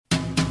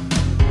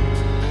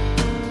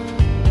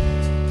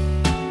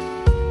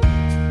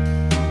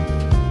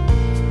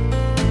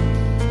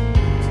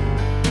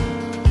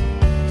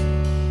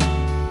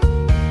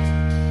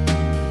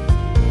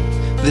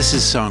This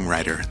is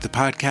Songwriter, the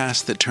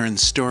podcast that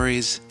turns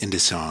stories into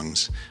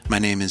songs. My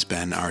name is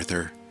Ben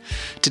Arthur.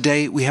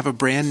 Today we have a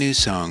brand new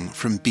song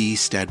from B.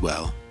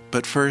 Steadwell.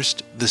 But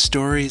first, the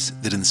stories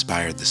that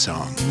inspired the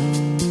song.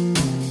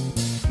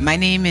 My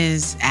name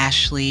is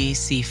Ashley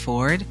C.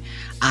 Ford.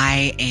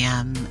 I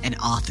am an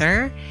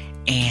author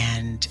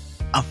and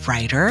a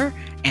writer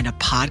and a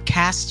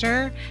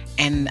podcaster,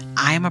 and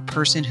I am a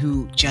person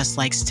who just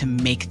likes to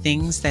make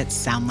things that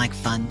sound like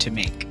fun to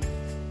make.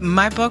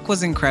 My book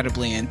was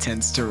incredibly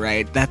intense to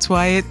write. That's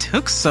why it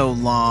took so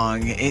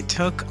long. It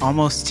took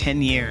almost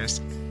 10 years.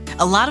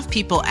 A lot of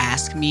people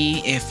ask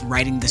me if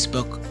writing this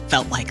book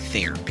felt like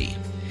therapy,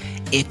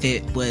 if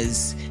it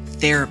was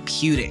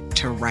therapeutic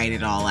to write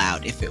it all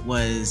out, if it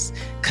was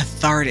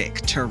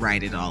cathartic to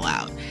write it all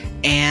out.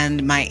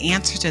 And my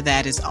answer to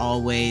that is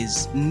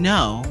always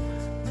no,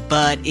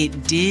 but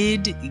it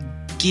did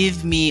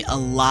give me a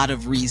lot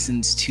of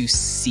reasons to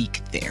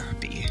seek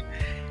therapy.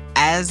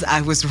 As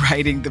I was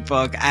writing the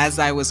book, as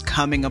I was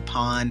coming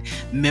upon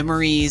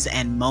memories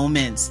and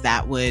moments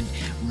that would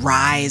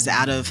rise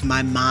out of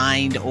my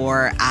mind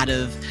or out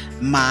of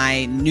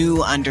my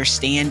new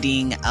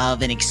understanding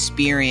of an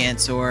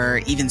experience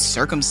or even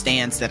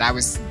circumstance that I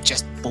was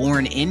just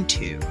born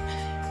into,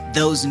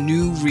 those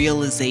new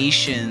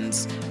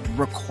realizations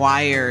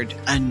required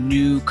a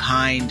new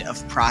kind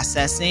of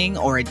processing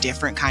or a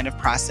different kind of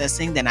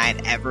processing than I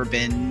had ever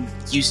been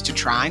used to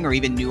trying or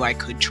even knew I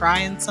could try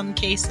in some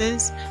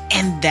cases.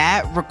 And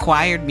that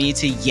required me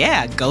to,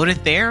 go to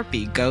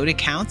therapy, go to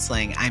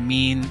counseling. I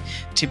mean,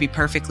 to be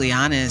perfectly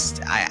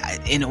honest,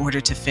 in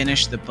order to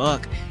finish the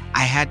book,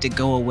 I had to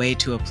go away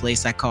to a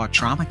place I call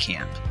trauma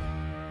camp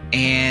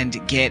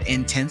and get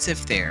intensive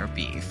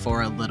therapy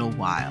for a little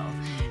while.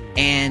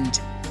 And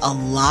a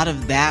lot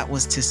of that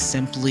was to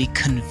simply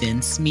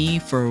convince me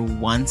for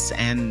once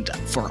and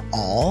for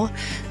all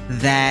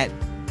that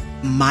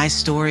my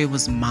story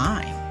was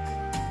mine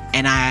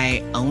and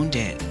I owned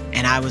it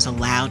and I was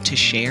allowed to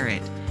share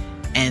it,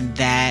 and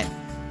that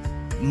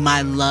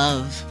my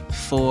love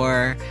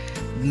for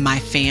my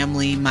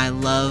family, my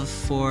love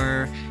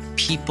for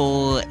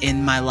people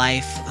in my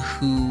life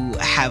who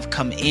have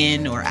come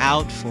in or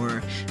out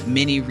for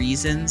many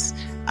reasons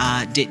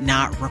did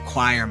not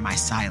require my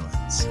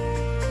silence.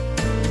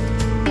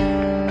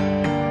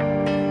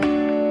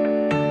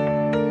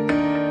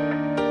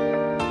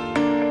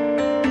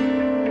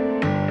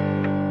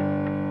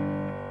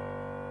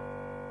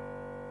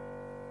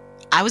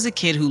 I was a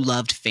kid who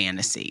loved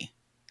fantasy.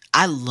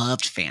 I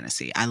loved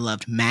fantasy. I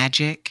loved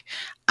magic.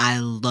 I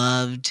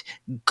loved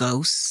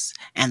ghosts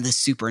and the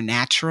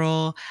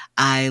supernatural.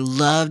 I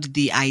loved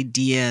the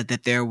idea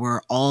that there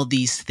were all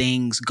these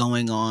things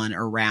going on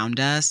around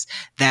us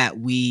that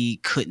we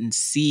couldn't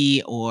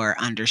see or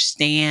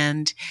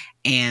understand,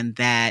 and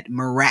that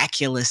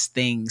miraculous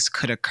things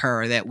could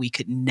occur that we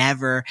could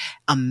never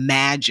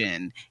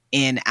imagine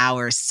in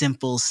our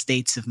simple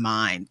states of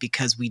mind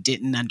because we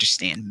didn't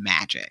understand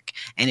magic.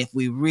 And if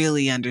we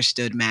really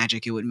understood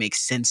magic, it would make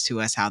sense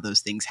to us how those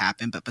things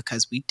happen. But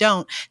because we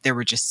don't, there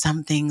were just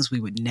some things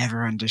we would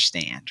never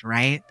understand,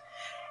 right?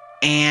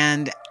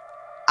 And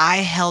I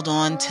held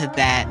on to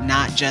that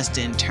not just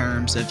in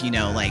terms of,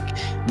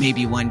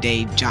 maybe one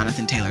day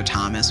Jonathan Taylor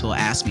Thomas will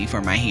ask me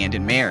for my hand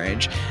in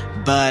marriage,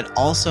 but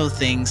also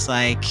things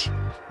like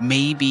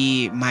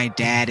maybe my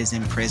dad is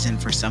in prison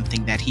for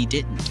something that he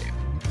didn't do.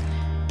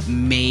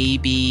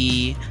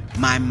 Maybe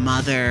my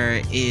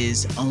mother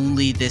is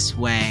only this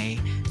way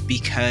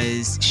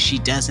because she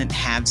doesn't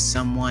have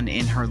someone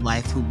in her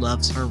life who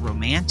loves her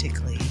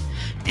romantically.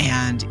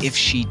 And if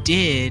she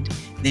did,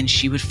 then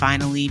she would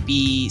finally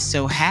be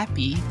so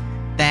happy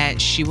that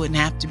she wouldn't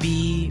have to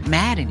be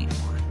mad anymore.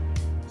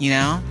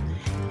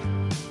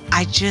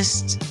 I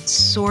just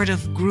sort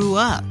of grew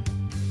up,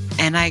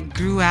 and I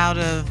grew out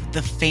of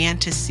the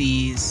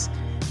fantasies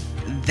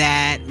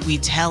that we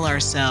tell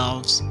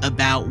ourselves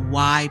about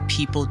why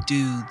people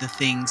do the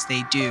things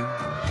they do,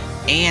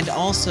 and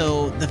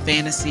also the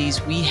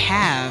fantasies we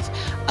have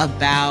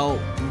about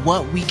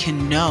what we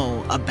can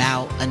know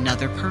about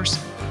another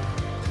person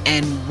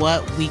and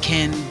what we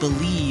can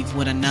believe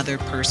when another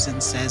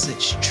person says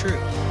it's true.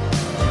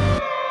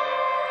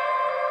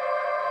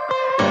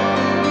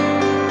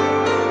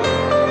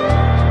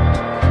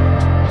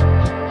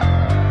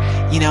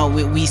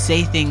 We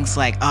say things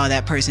like, oh,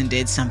 that person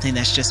did something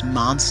that's just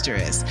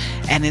monstrous.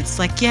 And it's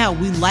like,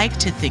 we like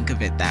to think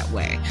of it that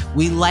way.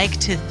 We like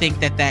to think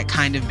that that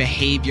kind of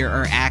behavior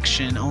or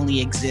action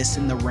only exists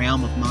in the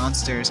realm of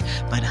monsters.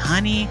 But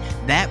honey,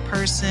 that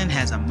person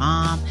has a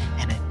mom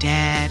and a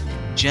dad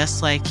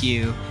just like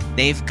you.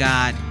 They've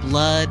got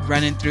blood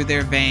running through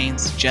their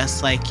veins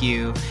just like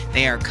you.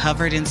 They are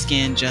covered in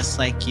skin just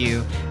like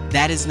you.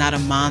 That is not a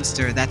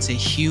monster. That's a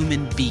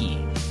human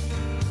being.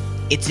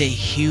 It's a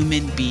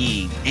human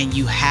being, and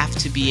you have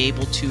to be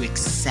able to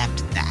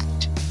accept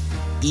that,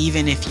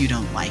 even if you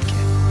don't like it.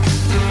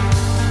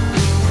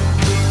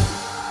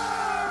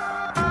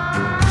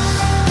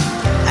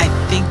 I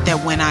think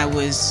that when I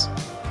was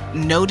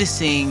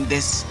noticing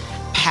this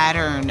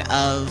pattern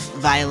of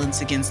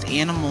violence against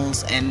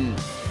animals and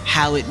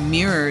how it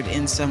mirrored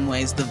in some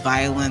ways the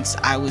violence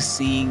I was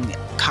seeing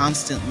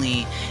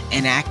constantly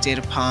enacted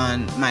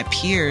upon my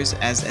peers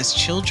as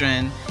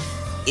children.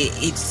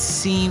 It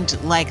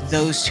seemed like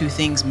those two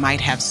things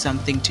might have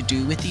something to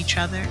do with each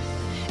other.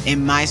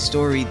 In my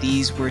story,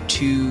 these were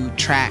two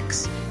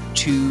tracks,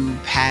 two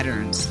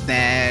patterns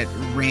that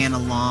ran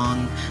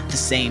along the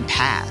same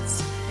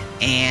paths.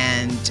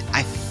 And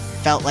I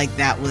felt like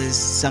that was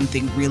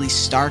something really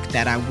stark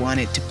that I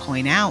wanted to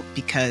point out,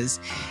 because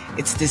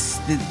it's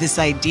this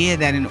idea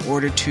that in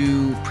order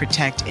to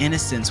protect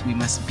innocence, we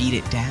must beat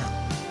it down.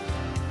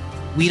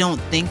 We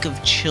don't think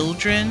of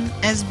children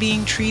as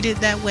being treated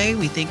that way.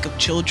 We think of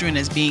children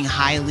as being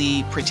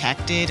highly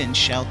protected and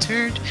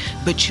sheltered,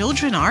 but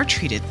children are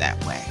treated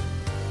that way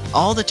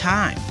all the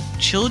time.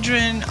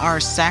 Children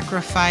are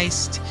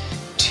sacrificed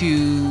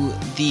to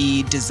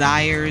the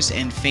desires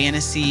and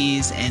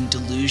fantasies and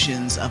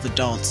delusions of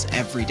adults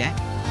every day.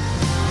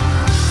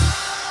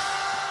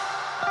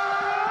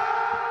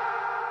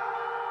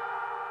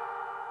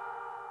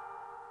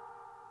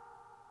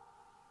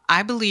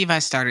 I believe I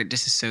started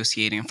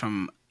disassociating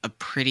from a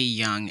pretty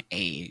young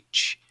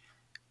age.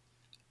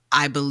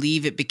 I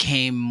believe it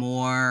became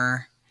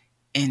more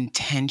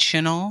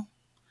intentional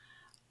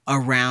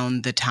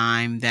around the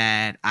time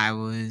that I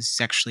was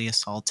sexually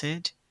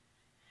assaulted.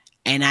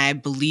 And I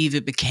believe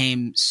it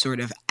became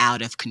sort of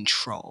out of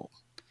control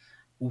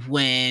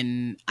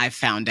when I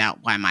found out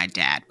why my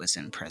dad was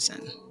in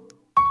prison.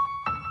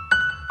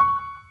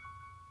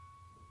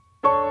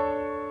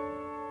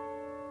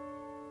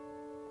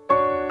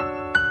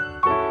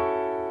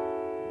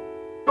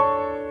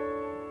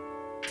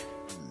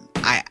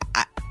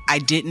 I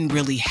didn't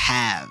really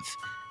have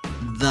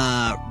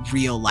the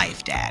real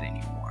life dad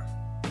anymore.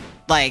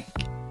 Like,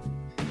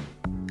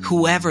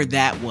 whoever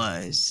that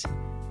was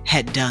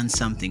had done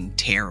something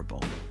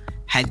terrible,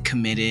 had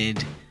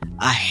committed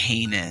a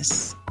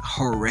heinous,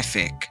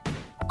 horrific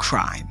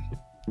crime.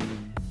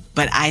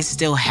 But I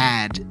still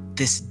had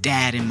this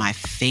dad in my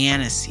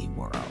fantasy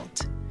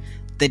world.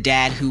 The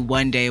dad who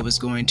one day was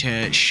going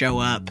to show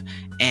up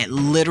and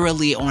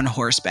literally on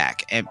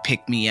horseback and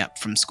pick me up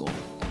from school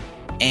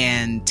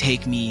and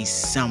take me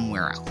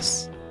somewhere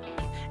else.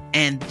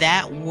 And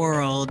that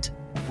world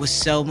was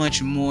so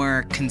much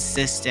more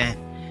consistent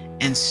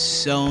and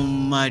so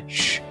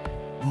much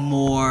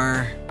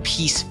more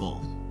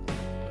peaceful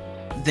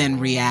than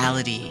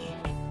reality,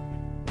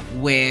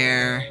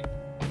 where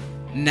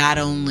not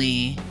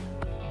only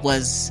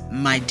was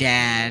my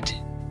dad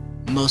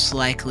most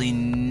likely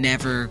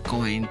never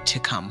going to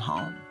come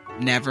home,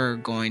 never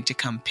going to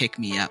come pick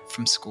me up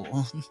from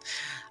school,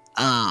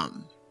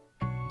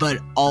 but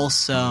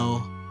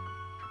also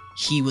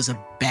he was a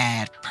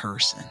bad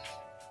person.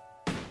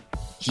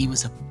 He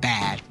was a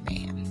bad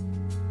man.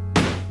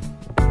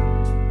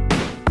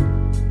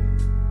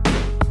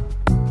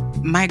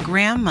 My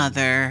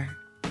grandmother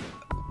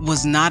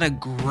was not a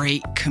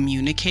great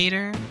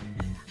communicator.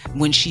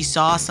 When she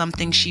saw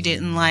something she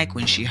didn't like,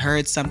 when she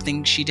heard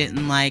something she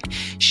didn't like,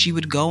 she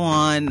would go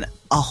on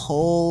a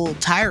whole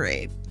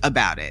tirade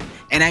about it.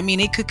 And I mean,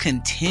 it could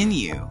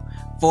continue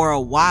for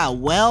a while,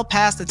 well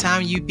past the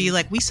time you'd be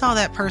like, we saw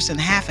that person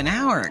half an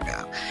hour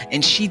ago,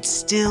 and she'd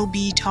still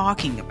be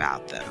talking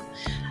about them.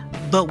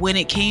 But when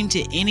it came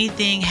to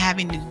anything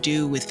having to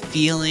do with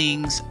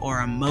feelings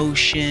or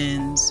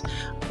emotions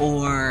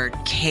or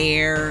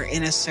care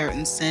in a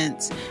certain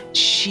sense,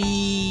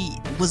 she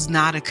was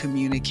not a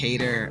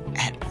communicator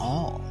at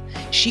all.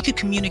 She could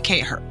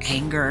communicate her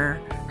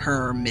anger,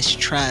 her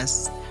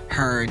mistrust,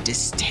 her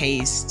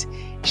distaste.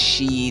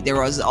 There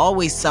was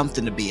always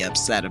something to be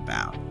upset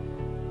about.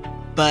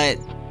 But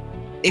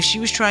if she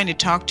was trying to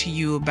talk to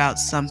you about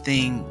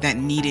something that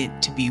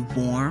needed to be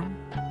warm,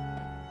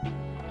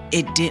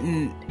 it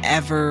didn't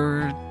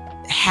ever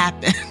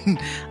happen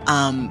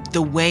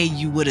the way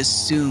you would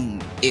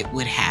assume it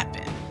would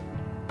happen.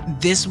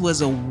 This was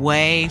a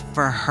way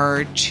for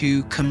her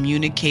to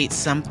communicate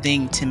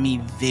something to me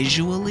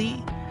visually,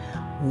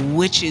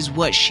 which is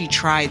what she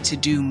tried to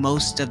do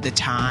most of the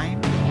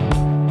time.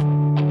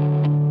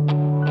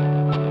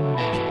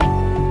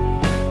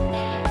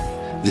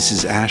 This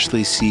is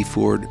Ashley C.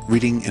 Ford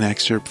reading an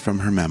excerpt from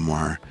her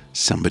memoir,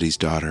 Somebody's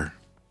Daughter.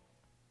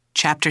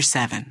 Chapter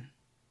 7.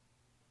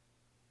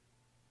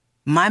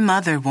 My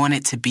mother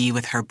wanted to be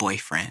with her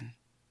boyfriend.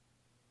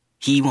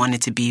 He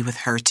wanted to be with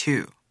her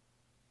too.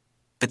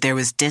 But there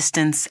was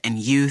distance and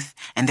youth,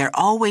 and there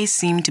always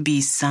seemed to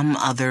be some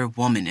other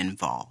woman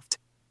involved.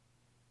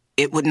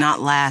 It would not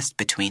last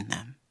between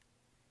them.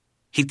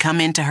 He'd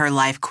come into her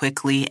life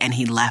quickly, and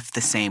he left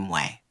the same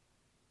way.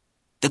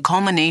 The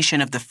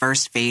culmination of the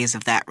first phase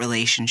of that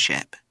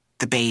relationship,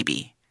 the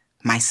baby,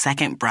 my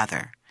second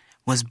brother,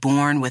 was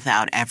born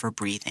without ever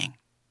breathing.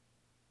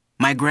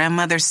 My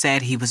grandmother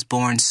said he was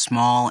born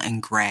small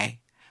and gray,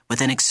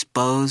 with an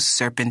exposed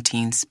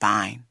serpentine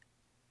spine.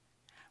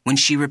 When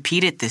she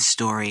repeated this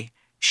story,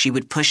 she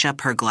would push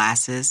up her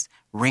glasses,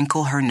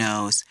 wrinkle her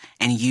nose,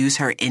 and use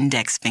her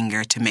index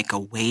finger to make a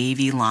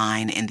wavy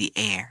line in the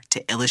air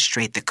to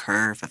illustrate the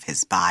curve of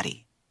his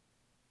body.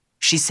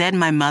 She said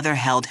my mother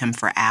held him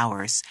for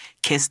hours,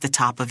 kissed the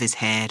top of his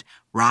head,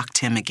 rocked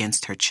him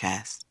against her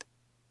chest.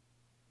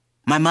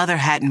 My mother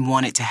hadn't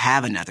wanted to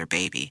have another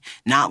baby,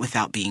 not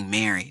without being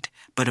married,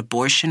 but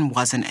abortion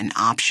wasn't an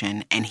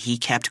option and he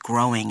kept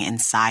growing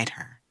inside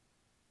her.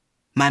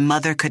 My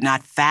mother could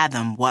not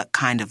fathom what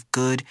kind of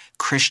good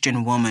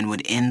Christian woman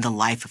would end the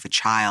life of a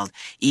child,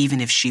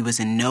 even if she was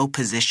in no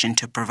position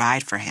to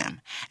provide for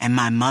him, and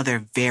my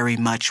mother very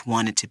much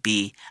wanted to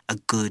be a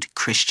good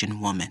Christian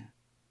woman.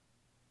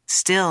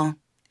 Still,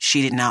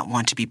 she did not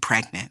want to be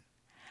pregnant,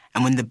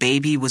 and when the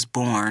baby was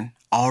born,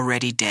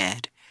 already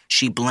dead,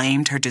 she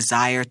blamed her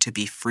desire to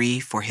be free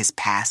for his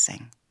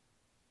passing.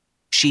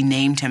 She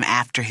named him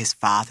after his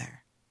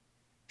father.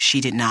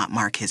 She did not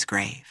mark his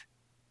grave.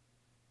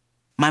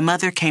 My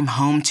mother came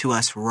home to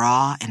us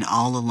raw and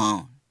all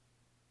alone.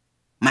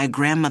 My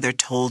grandmother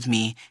told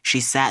me she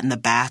sat in the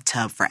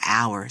bathtub for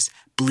hours,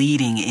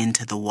 bleeding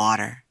into the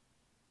water.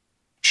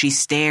 She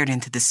stared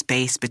into the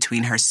space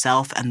between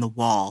herself and the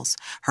walls,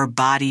 her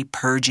body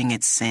purging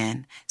its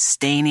sin,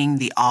 staining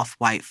the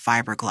off-white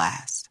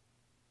fiberglass.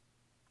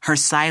 Her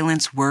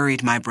silence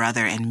worried my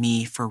brother and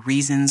me for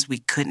reasons we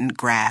couldn't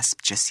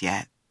grasp just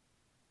yet.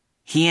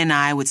 He and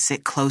I would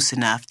sit close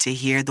enough to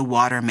hear the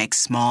water make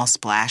small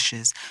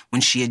splashes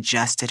when she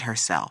adjusted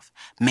herself,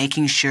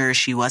 making sure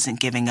she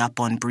wasn't giving up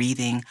on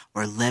breathing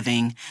or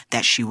living,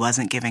 that she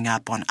wasn't giving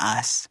up on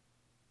us.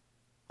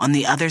 On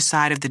the other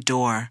side of the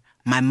door,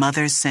 my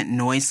mother sent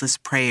noiseless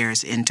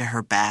prayers into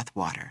her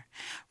bathwater,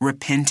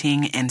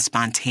 repenting in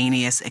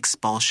spontaneous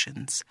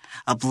expulsions,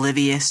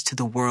 oblivious to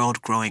the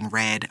world growing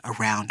red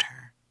around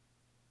her.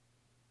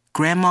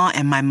 Grandma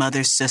and my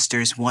mother's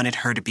sisters wanted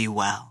her to be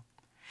well.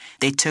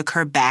 They took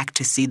her back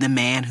to see the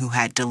man who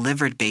had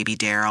delivered baby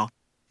Daryl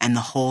and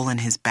the hole in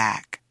his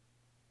back.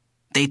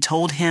 They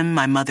told him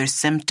my mother's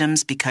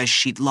symptoms because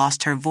she'd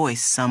lost her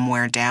voice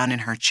somewhere down in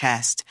her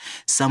chest,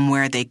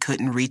 somewhere they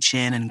couldn't reach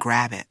in and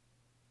grab it.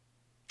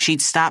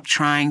 She'd stopped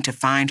trying to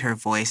find her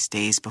voice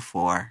days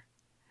before.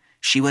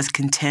 She was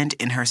content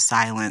in her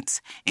silence,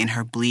 in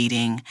her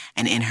bleeding,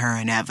 and in her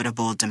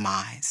inevitable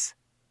demise.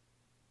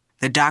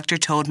 The doctor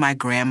told my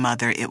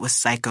grandmother it was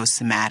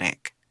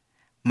psychosomatic.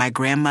 My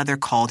grandmother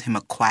called him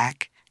a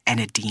quack and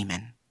a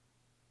demon.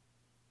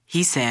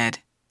 He said,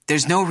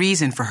 "There's no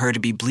reason for her to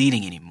be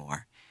bleeding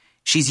anymore.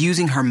 She's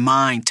using her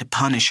mind to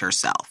punish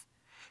herself.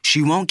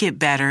 She won't get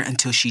better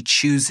until she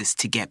chooses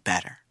to get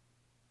better."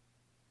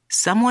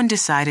 Someone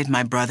decided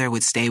my brother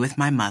would stay with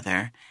my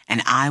mother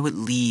and I would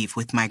leave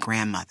with my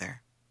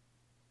grandmother.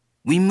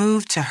 We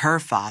moved to her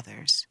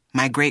father's,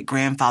 my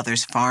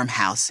great-grandfather's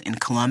farmhouse in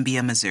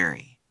Columbia,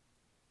 Missouri.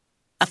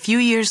 A few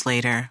years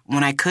later,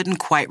 when I couldn't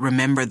quite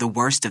remember the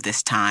worst of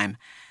this time,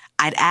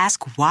 I'd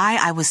ask why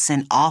I was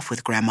sent off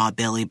with Grandma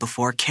Billy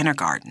before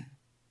kindergarten.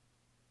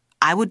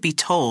 I would be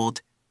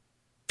told,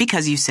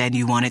 "Because you said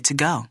you wanted to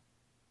go."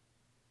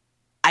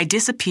 I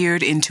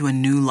disappeared into a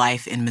new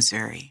life in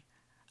Missouri,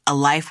 a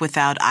life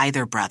without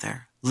either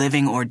brother,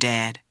 living or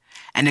dead,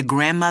 and a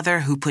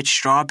grandmother who put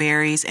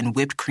strawberries and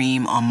whipped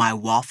cream on my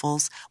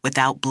waffles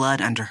without blood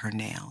under her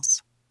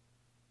nails.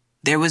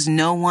 There was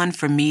no one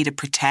for me to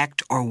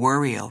protect or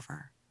worry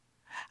over.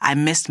 I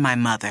missed my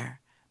mother,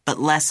 but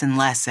less and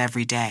less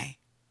every day.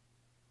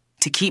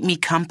 To keep me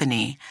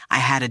company, I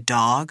had a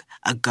dog,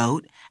 a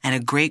goat, and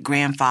a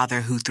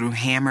great-grandfather who threw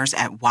hammers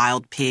at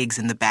wild pigs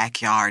in the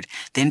backyard,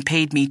 then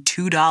paid me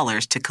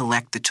 $2 to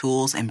collect the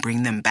tools and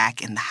bring them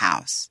back in the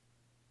house.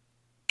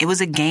 It was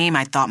a game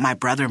I thought my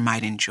brother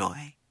might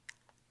enjoy,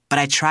 but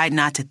I tried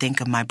not to think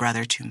of my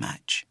brother too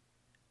much.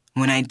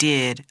 When I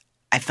did,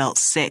 I felt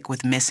sick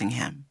with missing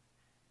him.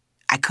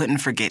 I couldn't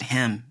forget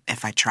him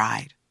if I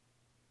tried.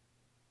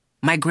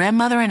 My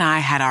grandmother and I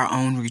had our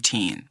own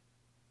routine.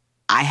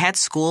 I had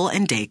school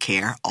and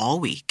daycare all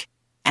week,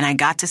 and I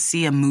got to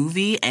see a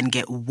movie and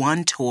get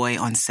one toy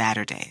on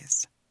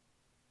Saturdays.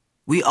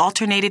 We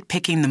alternated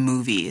picking the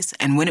movies,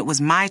 and when it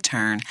was my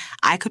turn,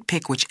 I could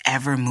pick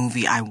whichever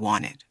movie I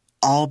wanted,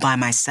 all by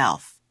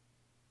myself.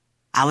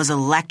 I was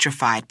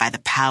electrified by the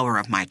power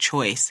of my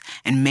choice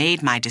and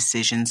made my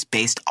decisions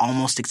based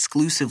almost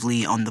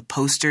exclusively on the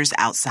posters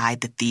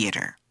outside the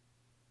theater.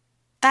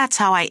 That's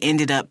how I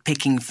ended up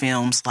picking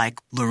films like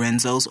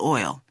Lorenzo's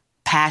Oil,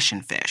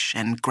 Passion Fish,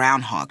 and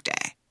Groundhog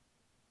Day.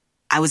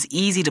 I was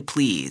easy to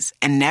please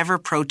and never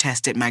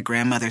protested my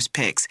grandmother's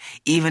picks,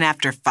 even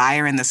after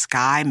Fire in the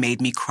Sky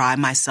made me cry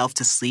myself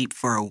to sleep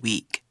for a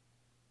week.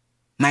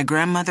 My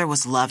grandmother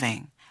was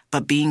loving,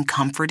 but being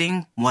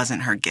comforting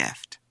wasn't her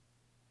gift.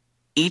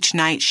 Each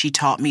night she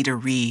taught me to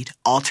read,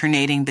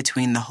 alternating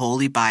between the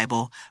Holy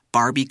Bible,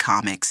 Barbie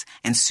comics,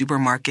 and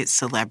supermarket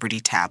celebrity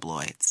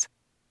tabloids.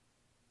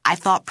 I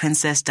thought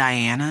Princess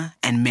Diana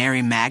and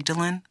Mary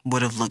Magdalene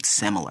would have looked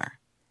similar.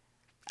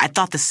 I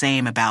thought the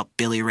same about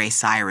Billy Ray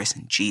Cyrus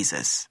and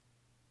Jesus.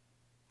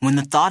 When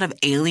the thought of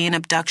alien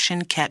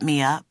abduction kept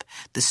me up,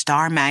 the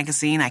Star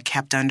magazine I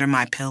kept under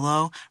my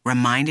pillow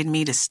reminded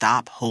me to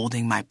stop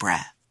holding my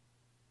breath.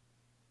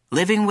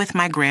 Living with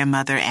my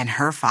grandmother and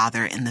her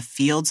father in the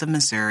fields of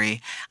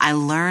Missouri, I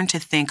learned to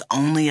think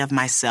only of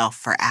myself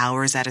for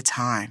hours at a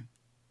time.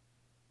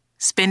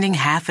 Spending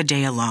half a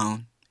day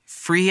alone,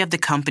 free of the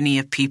company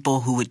of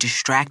people who would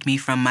distract me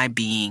from my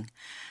being,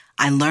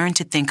 I learned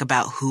to think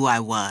about who I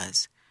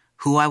was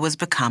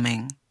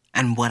becoming,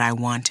 and what I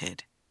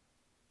wanted.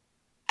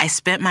 I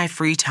spent my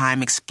free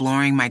time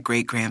exploring my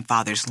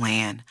great-grandfather's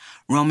land,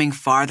 roaming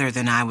farther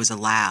than I was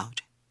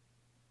allowed.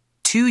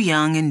 Too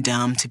young and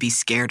dumb to be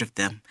scared of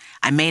them,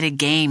 I made a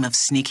game of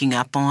sneaking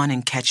up on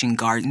and catching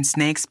garden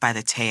snakes by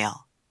the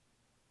tail.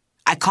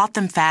 I caught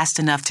them fast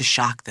enough to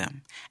shock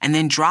them, and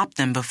then dropped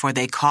them before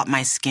they caught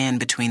my skin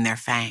between their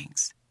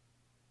fangs.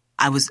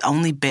 I was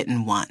only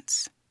bitten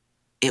once.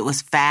 It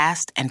was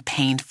fast and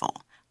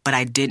painful, but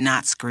I did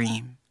not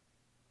scream.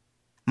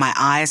 My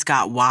eyes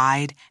got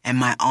wide and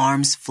my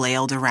arms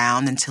flailed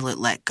around until it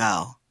let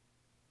go.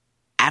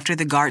 After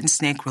the garden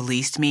snake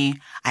released me,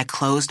 I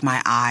closed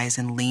my eyes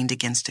and leaned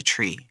against a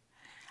tree.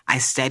 I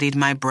steadied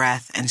my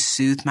breath and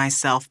soothed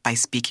myself by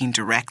speaking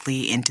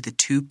directly into the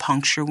 2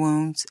 puncture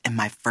wounds in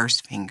my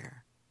first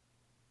finger.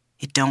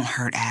 It don't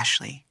hurt,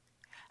 Ashley.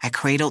 I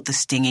cradled the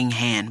stinging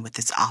hand with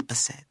its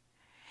opposite.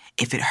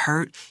 If it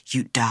hurt,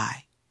 you'd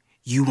die.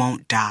 You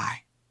won't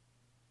die.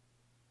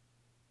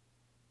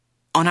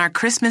 On our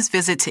Christmas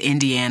visit to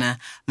Indiana,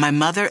 my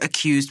mother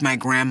accused my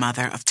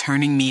grandmother of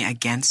turning me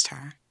against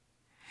her.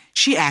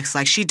 She acts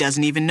like she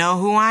doesn't even know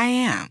who I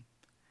am.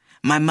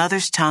 My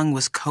mother's tongue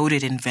was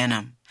coated in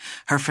venom,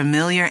 her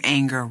familiar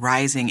anger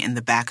rising in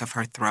the back of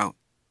her throat.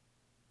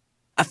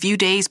 A few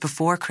days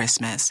before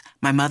Christmas,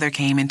 my mother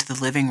came into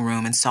the living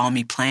room and saw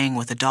me playing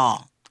with a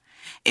doll.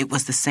 It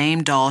was the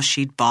same doll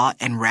she'd bought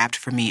and wrapped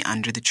for me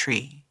under the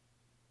tree.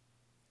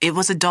 It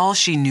was a doll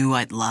she knew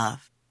I'd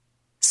love.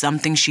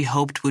 Something she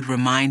hoped would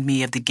remind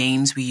me of the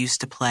games we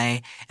used to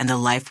play and the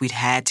life we'd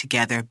had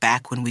together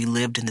back when we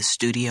lived in the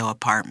studio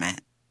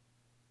apartment.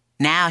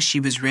 Now she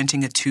was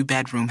renting a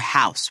 2-bedroom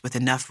house with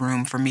enough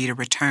room for me to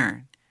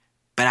return,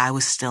 but I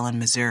was still in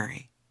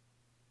Missouri.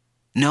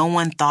 No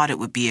one thought it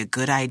would be a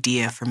good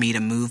idea for me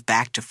to move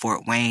back to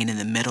Fort Wayne in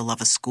the middle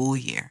of a school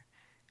year,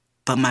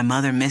 but my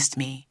mother missed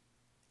me,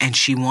 and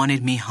she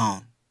wanted me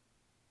home.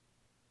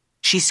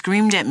 She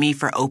screamed at me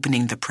for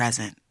opening the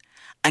present,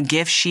 a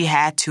gift she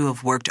had to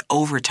have worked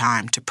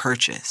overtime to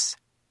purchase.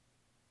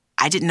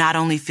 I did not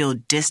only feel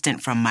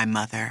distant from my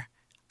mother,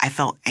 I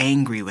felt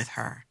angry with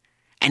her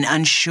and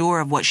unsure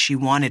of what she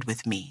wanted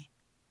with me.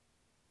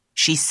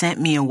 She sent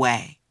me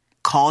away,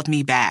 called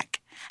me back,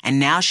 and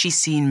now she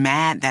seemed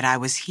mad that I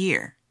was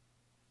here.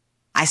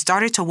 I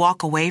started to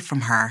walk away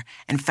from her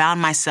and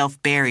found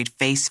myself buried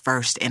face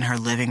first in her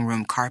living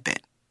room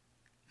carpet.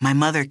 My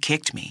mother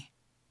kicked me.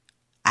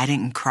 I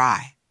didn't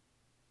cry.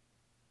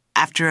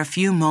 After a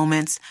few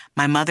moments,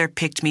 my mother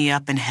picked me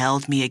up and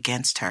held me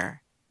against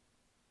her.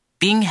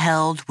 Being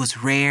held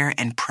was rare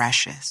and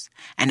precious,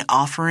 an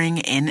offering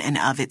in and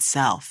of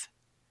itself.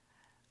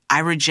 I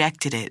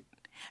rejected it,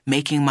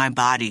 making my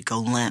body go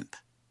limp.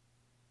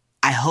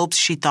 I hoped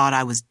she thought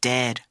I was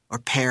dead or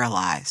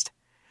paralyzed.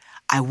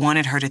 I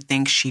wanted her to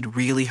think she'd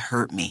really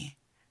hurt me.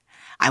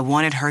 I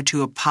wanted her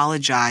to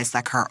apologize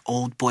like her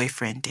old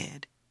boyfriend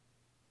did.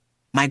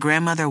 My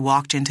grandmother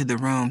walked into the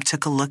room,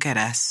 took a look at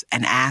us,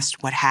 and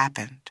asked what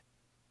happened.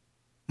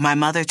 My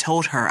mother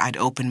told her I'd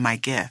opened my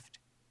gift.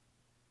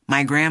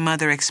 My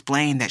grandmother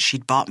explained that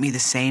she'd bought me the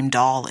same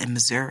doll in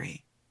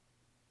Missouri.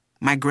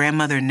 My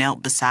grandmother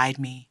knelt beside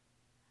me.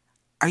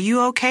 "Are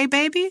you okay,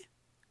 baby?"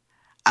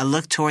 I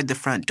looked toward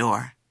the front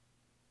door.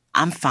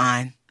 "I'm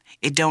fine.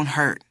 It don't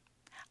hurt.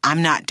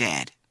 I'm not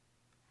dead."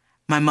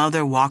 My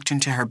mother walked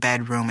into her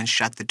bedroom and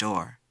shut the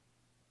door.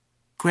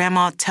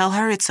 "Grandma, tell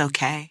her it's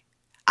okay.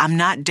 I'm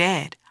not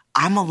dead.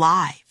 I'm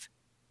alive."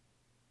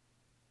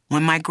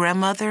 When my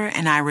grandmother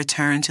and I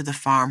returned to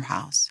the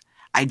farmhouse,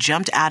 I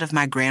jumped out of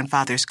my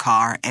grandfather's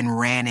car and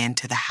ran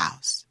into the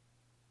house.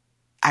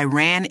 I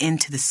ran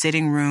into the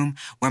sitting room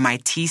where my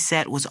tea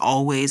set was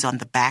always on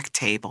the back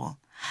table,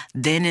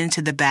 then into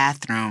the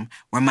bathroom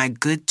where my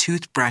good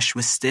toothbrush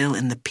was still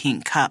in the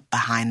pink cup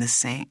behind the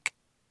sink.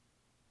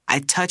 I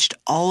touched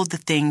all of the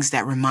things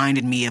that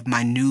reminded me of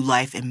my new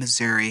life in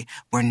Missouri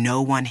where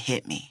no one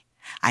hit me.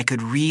 I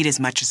could read as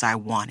much as I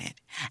wanted,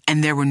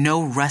 and there were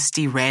no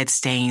rusty red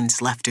stains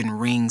left in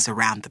rings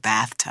around the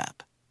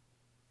bathtub.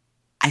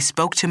 I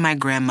spoke to my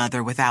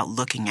grandmother without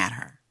looking at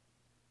her.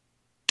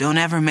 "Don't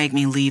ever make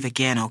me leave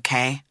again,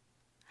 okay?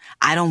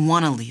 I don't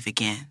want to leave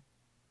again."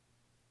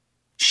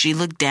 She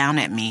looked down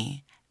at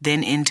me,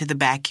 then into the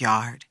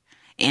backyard,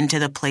 into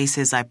the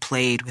places I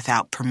played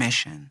without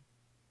permission.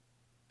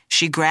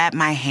 She grabbed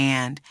my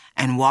hand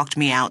and walked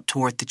me out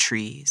toward the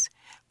trees,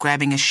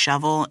 grabbing a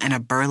shovel and a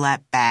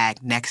burlap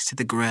bag next to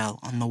the grill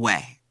on the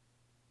way.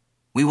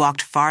 We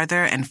walked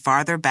farther and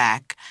farther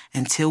back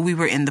until we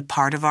were in the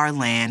part of our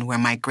land where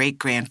my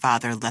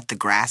great-grandfather let the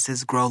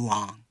grasses grow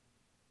long.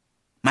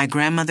 My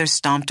grandmother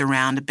stomped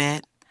around a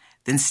bit,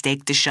 then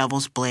staked the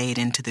shovel's blade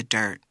into the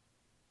dirt.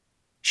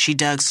 She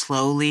dug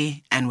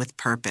slowly and with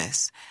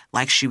purpose,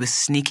 like she was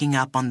sneaking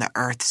up on the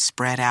earth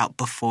spread out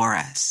before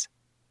us.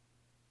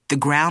 The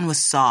ground was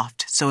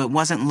soft, so it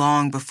wasn't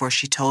long before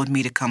she told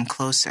me to come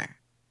closer.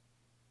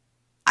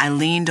 I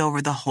leaned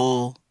over the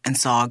hole and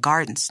saw a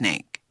garden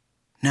snake.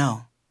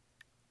 No,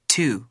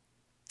 2,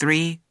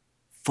 3,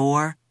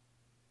 4,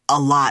 a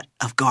lot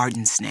of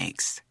garden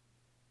snakes.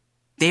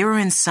 They were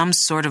in some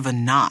sort of a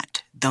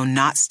knot, though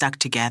not stuck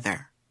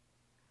together.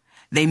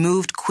 They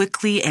moved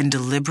quickly and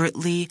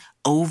deliberately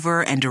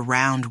over and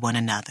around one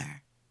another.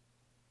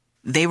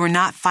 They were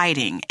not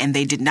fighting, and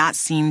they did not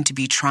seem to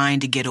be trying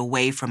to get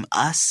away from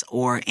us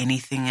or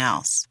anything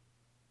else.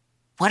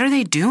 "What are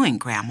they doing,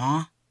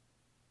 Grandma?"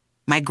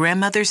 My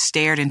grandmother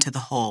stared into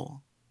the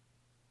hole.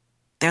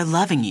 "They're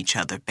loving each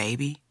other,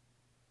 baby."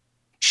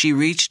 She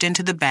reached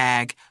into the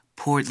bag,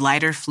 poured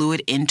lighter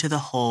fluid into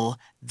the hole,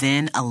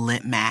 then a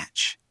lit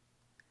match.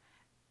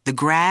 The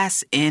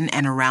grass in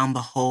and around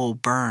the hole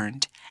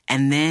burned,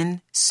 and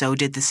then so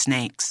did the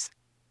snakes.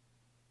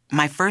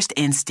 My first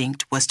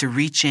instinct was to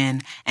reach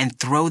in and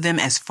throw them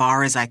as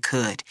far as I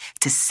could,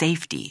 to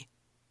safety,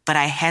 but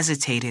I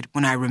hesitated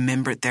when I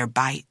remembered their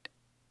bite.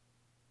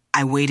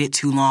 I waited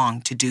too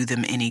long to do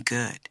them any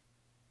good.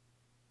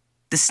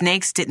 The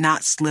snakes did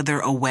not slither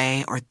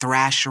away or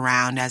thrash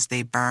around as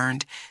they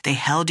burned. They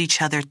held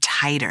each other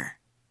tighter.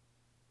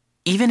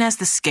 Even as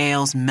the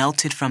scales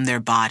melted from their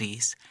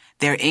bodies,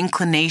 their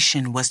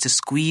inclination was to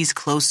squeeze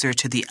closer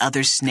to the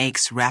other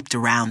snakes wrapped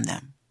around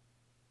them.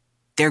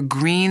 Their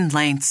green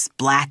lengths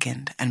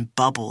blackened and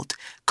bubbled,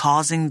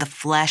 causing the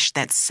flesh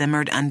that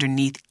simmered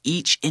underneath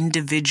each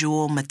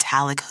individual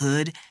metallic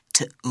hood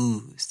to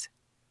ooze.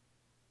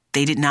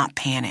 They did not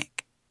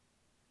panic.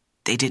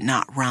 They did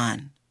not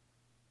run.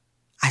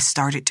 I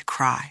started to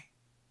cry.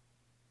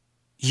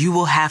 "You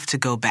will have to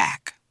go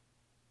back.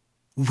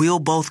 We'll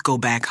both go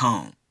back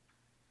home.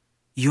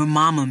 Your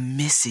mama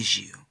misses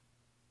you."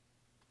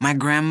 My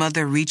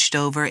grandmother reached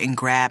over and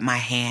grabbed my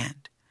hand,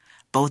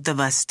 both of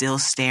us still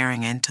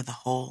staring into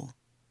the hole.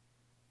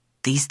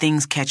 These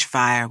things catch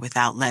fire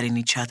without letting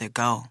each other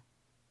go.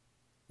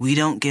 We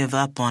don't give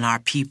up on our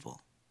people.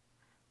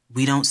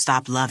 We don't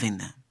stop loving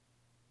them.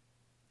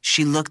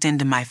 She looked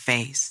into my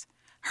face,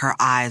 her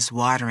eyes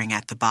watering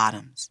at the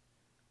bottoms.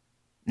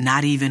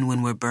 Not even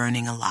when we're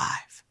burning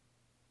alive.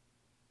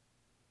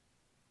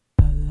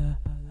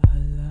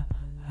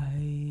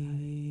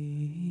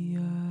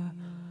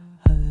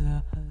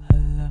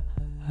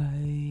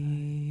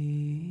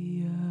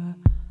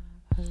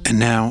 And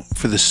now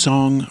for the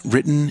song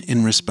written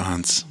in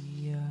response.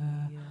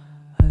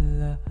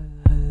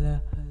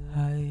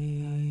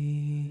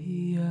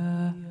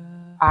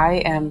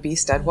 I am B.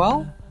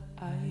 Steadwell.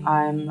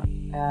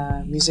 I'm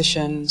a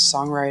musician,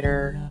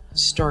 songwriter,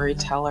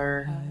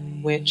 storyteller,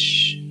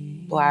 witch,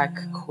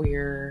 Black,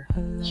 queer,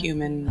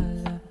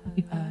 human.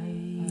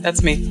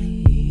 That's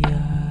me.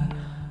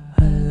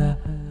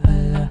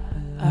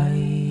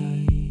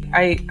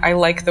 I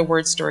like the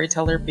word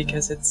storyteller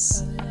because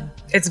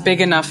it's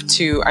big enough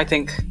to, I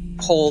think,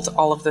 hold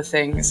all of the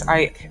things.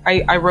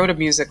 I wrote a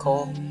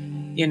musical,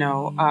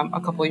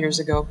 a couple years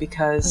ago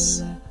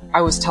because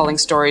I was telling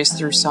stories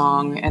through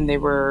song and they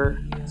were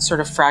sort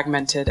of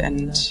fragmented,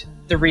 and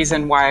the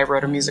reason why I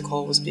wrote a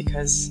musical was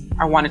because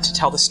I wanted to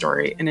tell the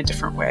story in a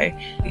different way.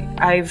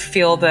 I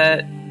feel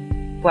that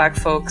Black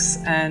folks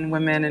and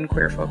women and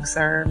queer folks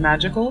are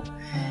magical,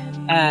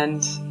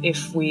 and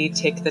if we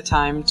take the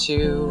time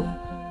to,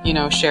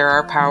 share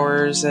our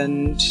powers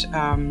and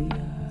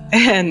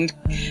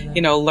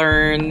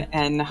learn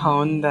and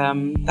hone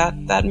them,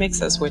 that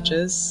makes us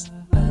witches.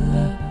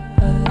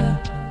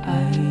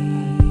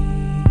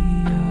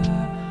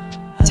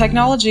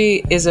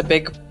 Technology is a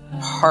big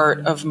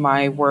part of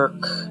my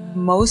work,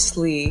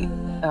 mostly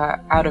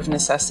out of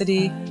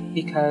necessity,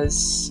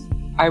 because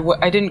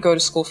I didn't go to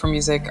school for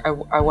music.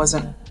 I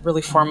wasn't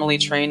really formally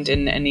trained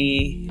in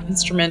any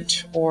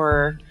instrument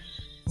or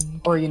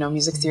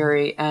music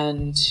theory.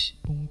 And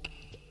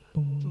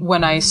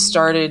when I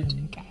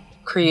started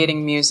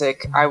creating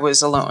music, I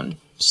was alone,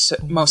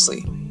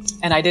 mostly.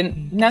 And I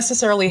didn't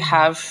necessarily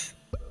have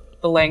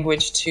the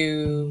language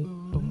to,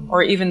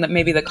 or even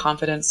maybe the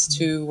confidence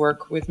to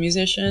work with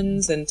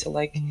musicians and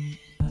to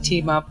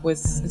team up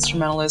with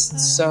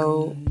instrumentalists.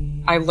 So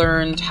I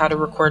learned how to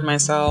record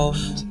myself.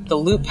 The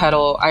loop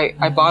pedal,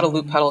 I bought a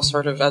loop pedal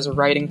sort of as a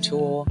writing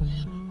tool,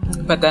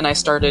 but then I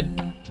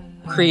started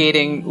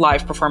creating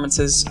live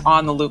performances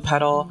on the loop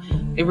pedal.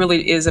 It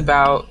really is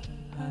about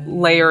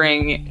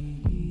layering,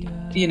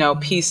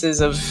 pieces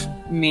of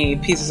me,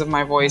 pieces of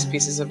my voice,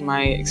 pieces of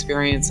my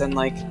experience, and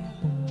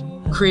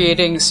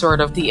creating sort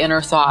of the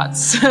inner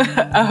thoughts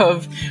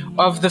of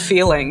the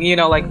feeling,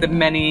 the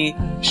many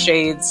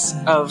shades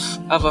of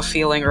a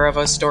feeling or of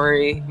a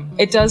story.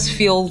 It does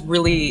feel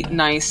really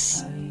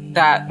nice,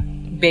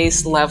 that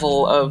base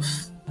level of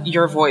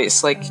your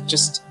voice,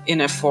 just in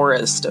a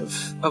forest of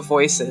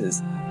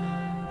voices.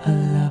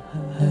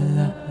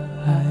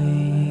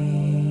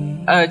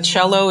 A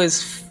cello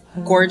is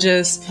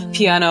gorgeous,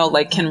 piano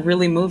can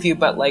really move you,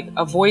 but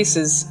a voice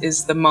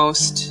is the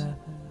most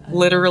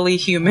literally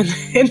human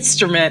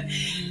instrument.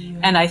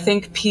 And I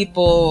think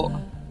people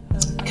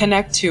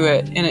connect to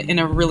it in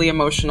a really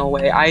emotional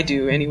way. I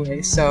do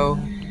anyway. So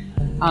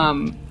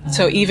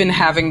even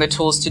having the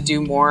tools to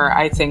do more,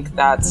 I think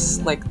that's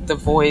like the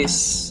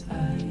voice,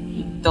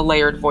 the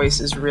layered voice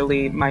is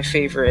really my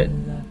favorite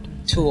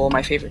tool,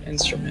 my favorite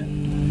instrument.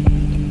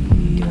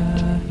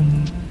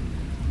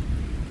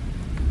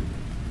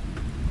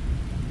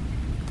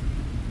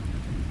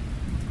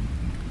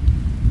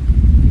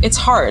 It's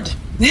hard.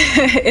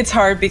 It's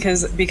hard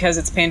because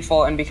it's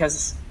painful, and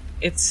because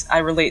I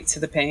relate to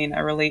the pain. I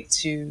relate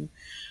to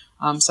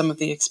some of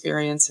the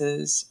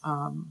experiences.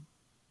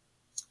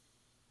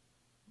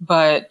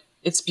 But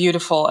it's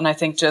beautiful, and I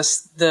think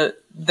just the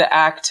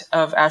act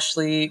of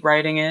Ashley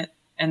writing it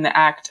and the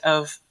act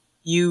of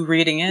you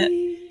reading it,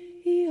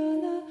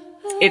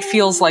 it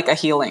feels like a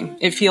healing.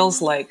 It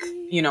feels like,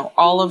 you know,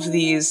 all of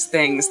these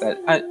things that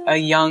a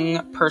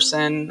young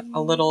person,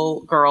 a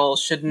little girl,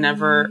 should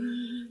never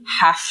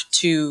have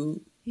to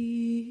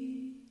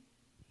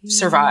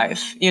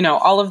survive. You know,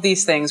 all of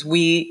these things,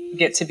 we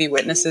get to be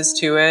witnesses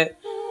to it,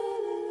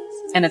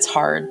 and it's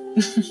hard.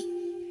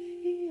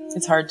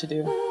 It's hard to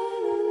do.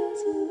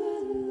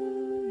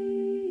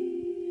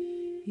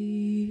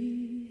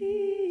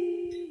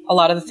 A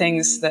lot of the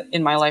things that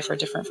in my life are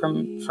different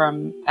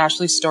from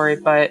Ashley's story,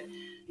 but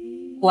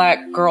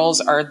Black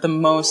girls are the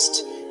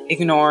most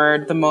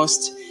ignored, the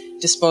most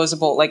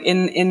disposable, like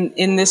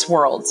in this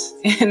world,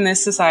 in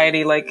this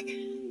society. Like,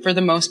 for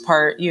the most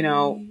part, you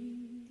know,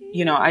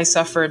 I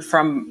suffered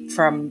from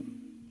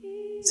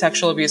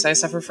sexual abuse. I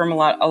suffered from a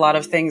lot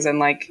of things, and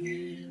like,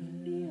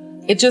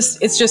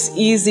 it's just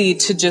easy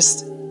to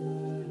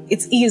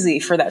it's easy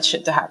for that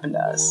shit to happen to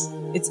us.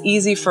 It's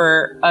easy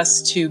for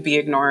us to be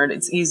ignored.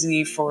 It's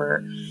easy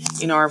for,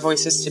 you know, our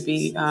voices to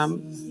be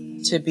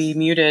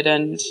muted.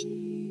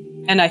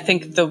 And I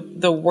think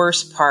the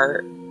worst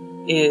part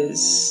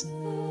is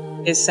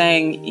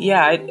saying,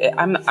 yeah,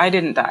 I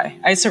didn't die.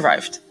 I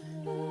survived.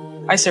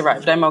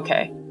 I'm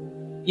okay.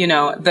 You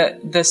know,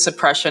 the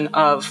suppression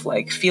of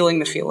like feeling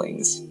the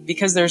feelings,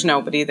 because there's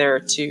nobody there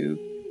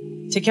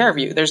to take care of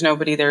you. There's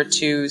nobody there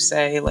to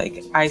say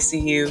like, I see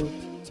you,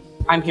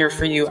 I'm here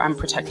for you, I'm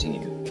protecting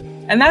you.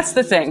 And that's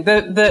the thing,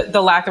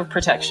 the lack of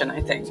protection,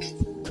 I think,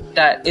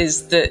 that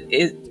is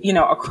you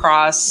know,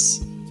 across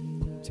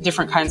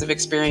different kinds of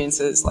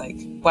experiences, like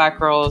Black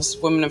girls,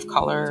 women of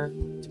color,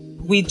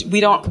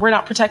 we're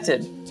not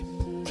protected.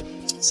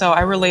 So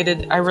I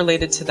related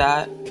to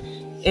that.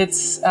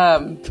 It's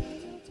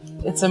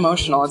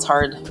emotional. It's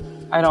hard.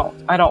 I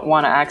don't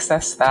want to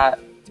access that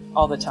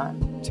all the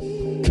time.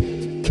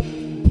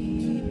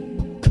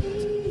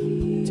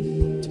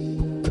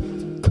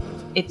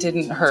 It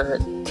didn't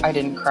hurt. I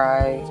didn't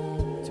cry.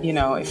 You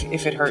know,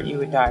 if it hurt, you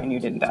would die, and you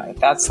didn't die.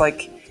 That's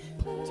like,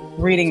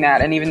 reading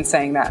that and even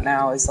saying that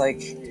now is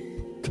like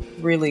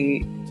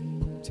really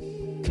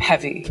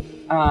heavy.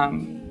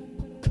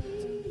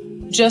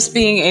 Just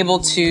being able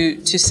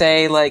to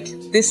say like,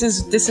 this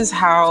is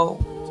how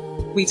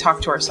we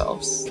talk to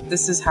ourselves.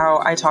 This is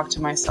how I talk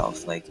to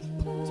myself. Like,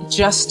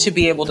 just to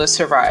be able to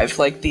survive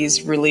like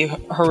these really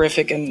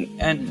horrific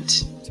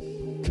and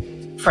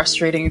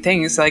frustrating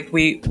things. Like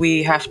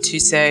we have to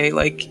say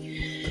like,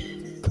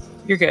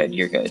 you're good,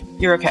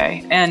 you're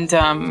okay. And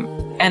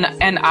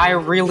I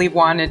really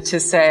wanted to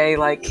say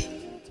like,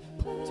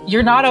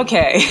 you're not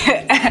okay.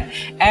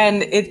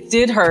 And it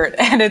did hurt.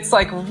 And it's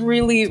like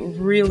really,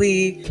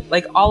 really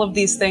like all of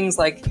these things,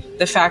 like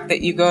the fact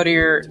that you go to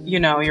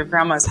your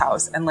grandma's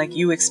house and like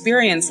you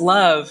experience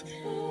love,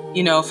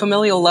 you know,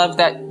 familial love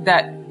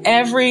that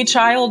every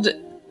child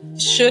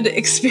should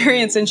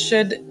experience and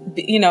should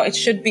be, you know, it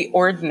should be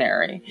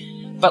ordinary.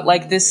 But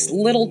like this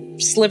little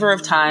sliver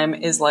of time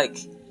is like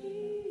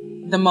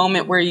the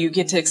moment where you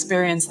get to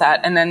experience that.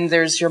 And then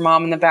there's your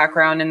mom in the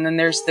background. And then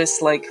there's this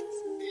like,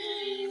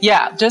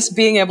 yeah, just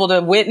being able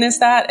to witness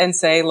that and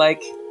say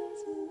like,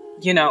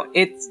 you know,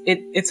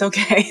 it's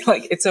okay.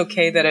 Like, it's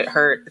okay that it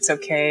hurt. It's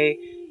okay.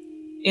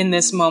 In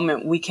this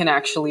moment, we can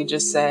actually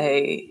just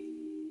say,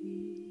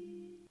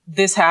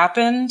 this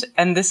happened,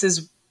 and this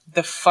is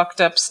the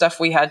fucked up stuff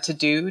we had to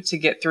do to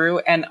get through.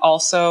 And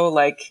also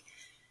like,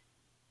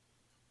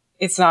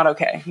 it's not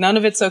okay. None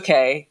of it's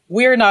okay.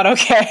 We're not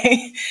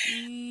okay.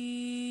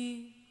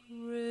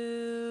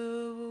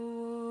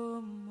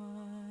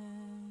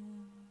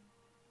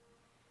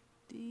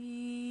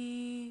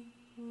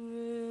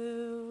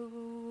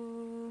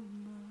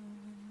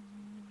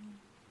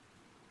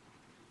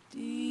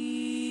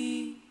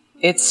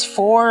 It's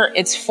for,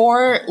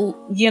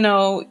 you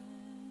know,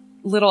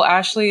 little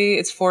Ashley.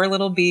 It's for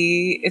little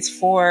B. It's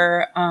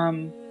for,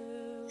 and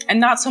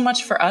not so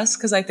much for us,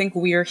 because I think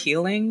we are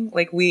healing.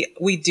 Like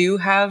we do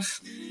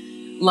have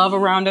love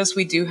around us.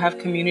 We do have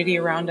community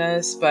around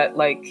us. But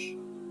like,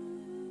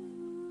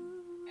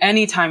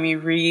 anytime you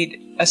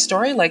read a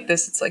story like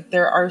this, it's like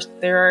there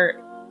are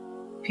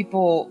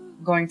people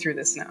going through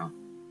this now.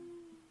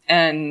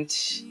 And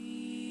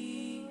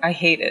I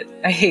hate it.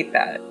 I hate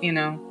that, you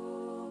know.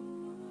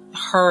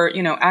 Her,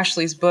 you know,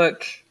 Ashley's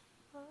book,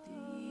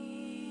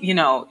 you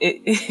know,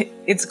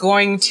 it's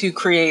going to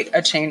create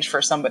a change for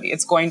somebody.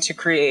 It's going to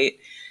create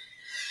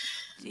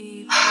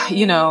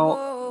you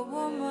know,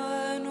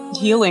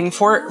 healing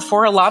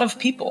for a lot of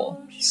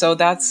people. So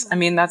that's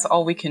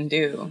all we can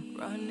do.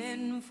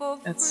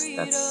 That's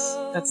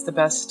the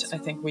best I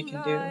think we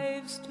can do.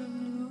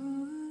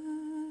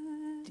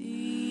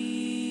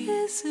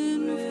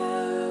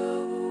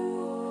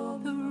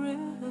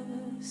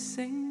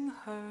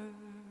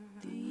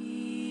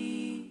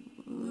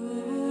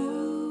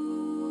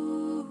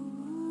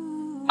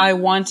 I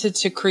wanted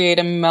to create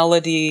a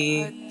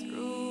melody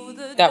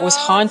that was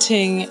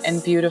haunting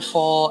and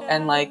beautiful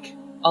and like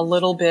a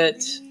little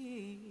bit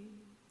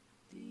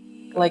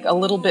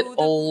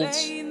old,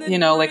 you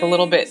know, like a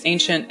little bit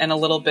ancient and a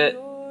little bit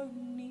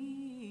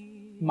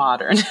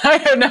modern. I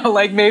don't know,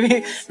 like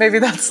maybe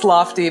that's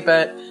lofty,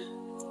 but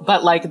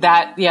like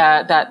that,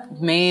 yeah,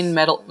 that main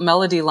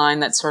melody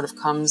line that sort of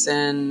comes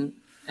in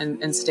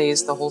and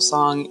stays the whole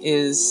song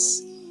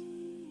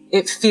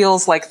it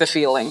feels like the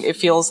feeling. It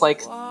feels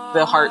like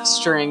the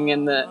heartstring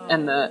and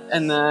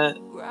the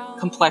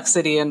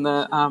complexity and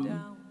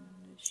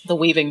the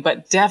weaving,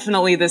 but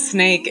definitely the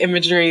snake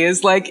imagery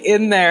is like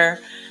in there.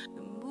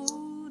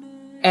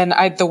 And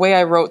the way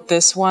I wrote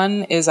this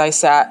one is I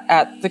sat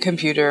at the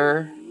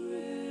computer,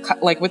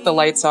 like with the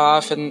lights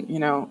off, and you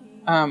know,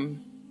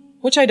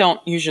 which I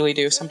don't usually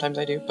do. Sometimes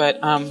I do, but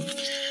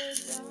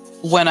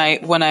when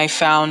I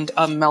found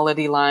a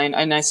melody line,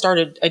 and I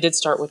did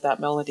start with that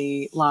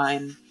melody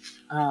line.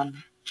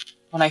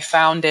 When I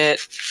found it,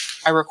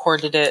 I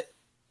recorded it.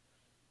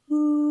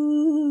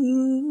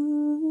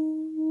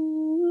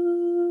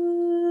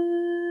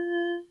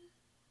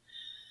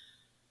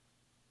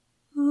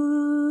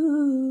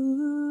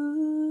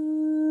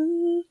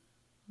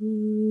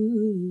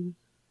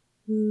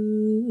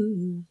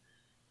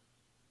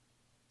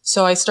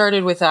 So I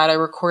started with that. I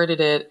recorded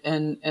it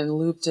and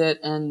looped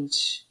it and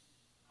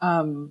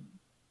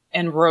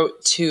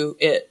wrote to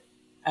it.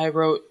 I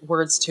wrote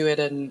words to it,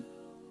 and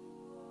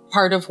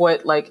part of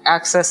what like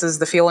accesses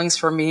the feelings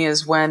for me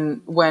is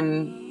when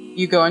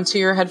you go into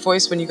your head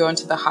voice, when you go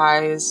into the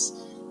highs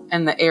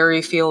and the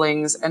airy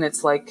feelings, and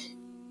it's like,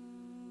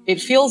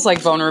 it feels like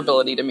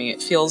vulnerability to me.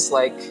 It feels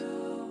like,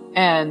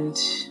 and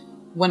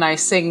when I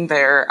sing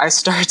there, I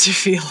start to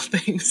feel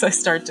things. I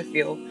start to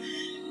feel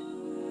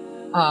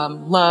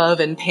love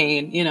and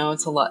pain. You know,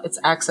 it's a lot. It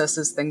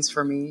accesses things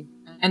for me.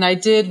 And I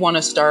did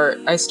want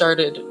to I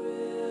started,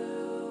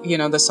 you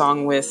know, the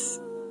song with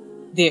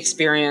the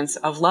experience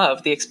of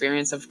love, the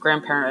experience of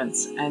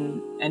grandparents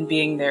and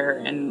being there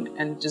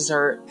and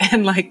dessert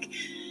and like,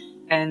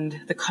 and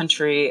the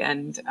country.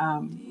 And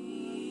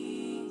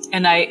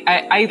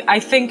I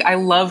think I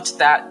loved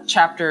that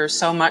chapter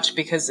so much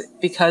because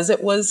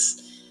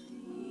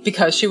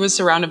she was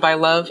surrounded by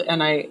love,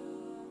 and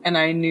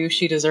I knew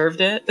she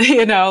deserved it,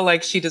 you know,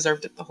 like she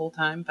deserved it the whole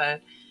time.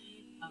 But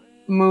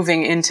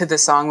moving into the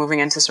song, moving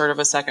into sort of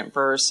a second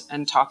verse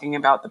and talking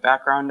about the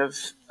background of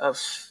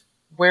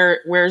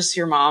where's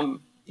your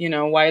mom? You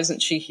know, why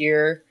isn't she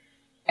here?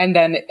 And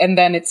then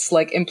it's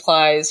like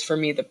implies for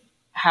me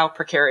how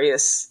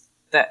precarious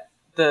that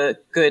the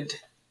good,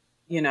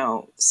 you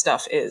know,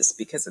 stuff is,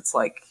 because it's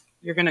like,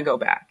 you're going to go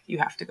back. You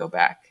have to go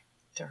back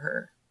to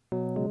her.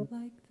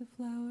 Like the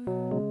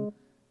flower,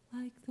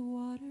 like the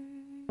water,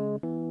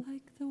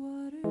 like the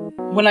water.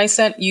 When I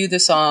sent you the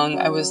song,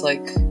 I was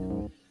like,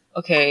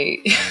 okay,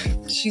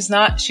 she's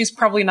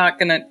probably not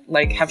gonna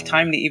like have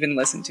time to even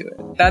listen to it.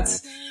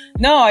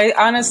 I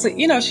honestly,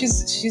 you know,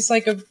 she's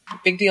like a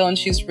big deal, and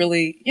she's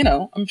really, you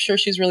know, I'm sure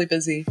she's really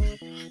busy.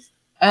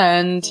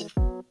 And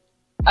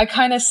I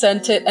kind of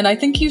sent it, and I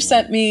think you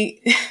sent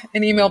me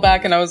an email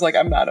back, and I was like,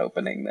 I'm not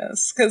opening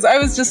this, because I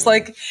was just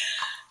like,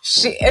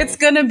 it's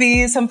gonna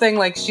be something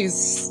like she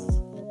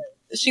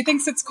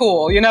thinks it's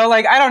cool, you know,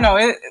 like, I don't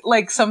know,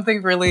 like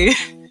something really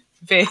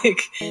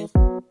vague.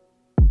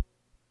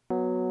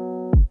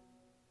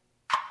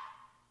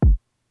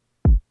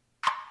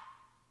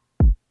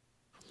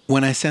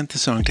 When I sent the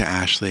song to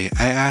Ashley,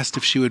 I asked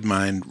if she would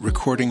mind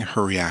recording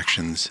her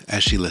reactions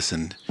as she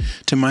listened.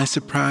 To my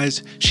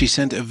surprise, she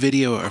sent a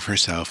video of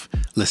herself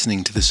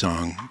listening to the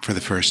song for the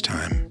first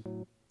time.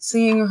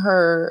 Seeing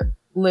her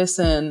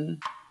listen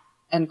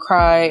and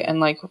cry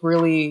and like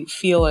really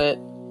feel it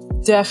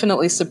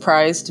definitely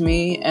surprised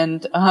me,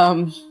 and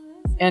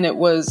it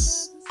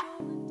was,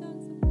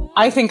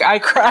 I think I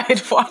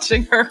cried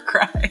watching her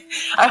cry.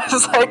 I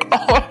was like,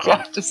 oh my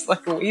God, just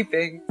like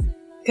weeping.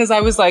 Because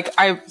I was like,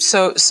 I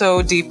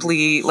so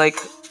deeply like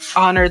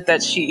honored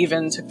that she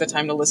even took the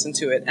time to listen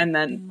to it, and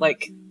then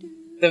like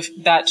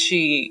that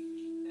she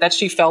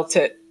felt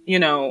it, you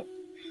know,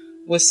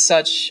 was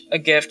such a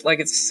gift. Like,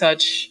 it's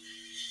such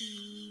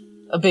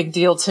a big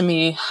deal to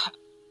me.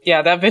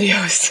 Yeah, that video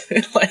is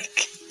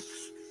like,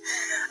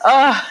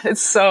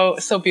 it's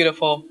so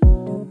beautiful.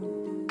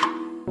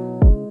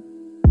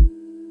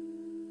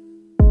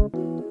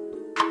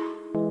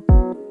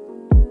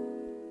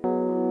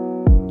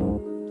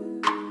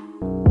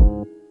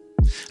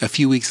 A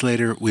few weeks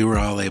later, we were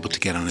all able to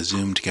get on a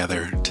Zoom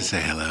together to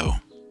say hello.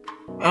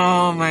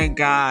 Oh my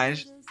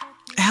gosh.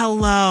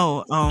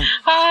 Hello. Oh.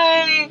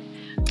 Hi.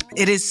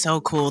 It is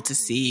so cool to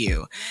see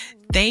you.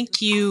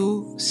 Thank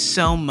you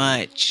so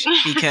much,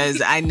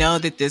 because I know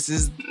that this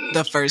is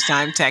the first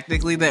time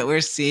technically that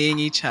we're seeing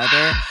each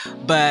other,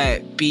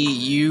 but B,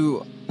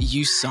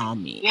 you saw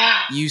me.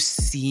 Yeah. You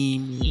see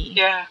me.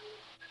 Yeah.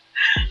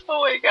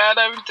 Oh my God,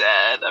 I'm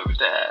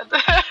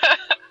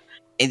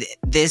dead.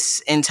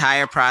 This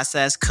entire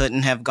process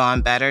couldn't have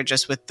gone better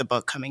just with the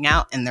book coming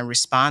out and the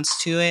response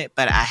to it.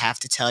 But I have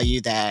to tell you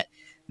that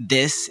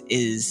this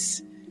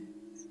has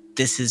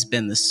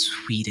been the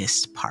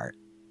sweetest part.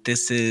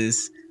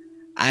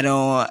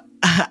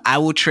 I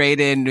will trade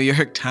in New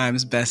York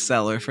Times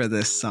bestseller for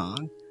this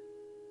song.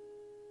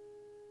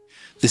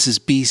 This is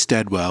B.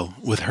 Steadwell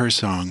with her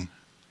song,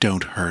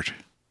 Don't Hurt.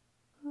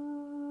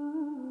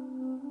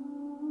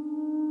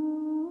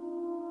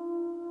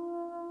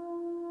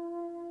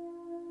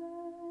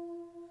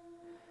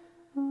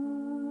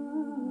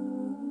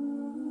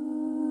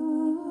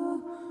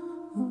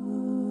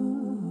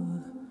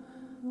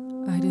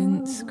 I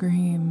didn't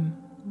scream.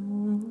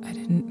 I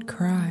didn't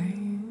cry.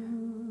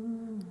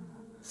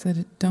 Said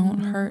it don't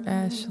hurt,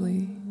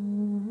 Ashley.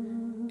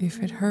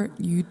 If it hurt,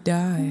 you'd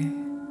die.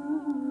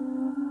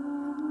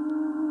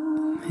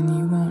 And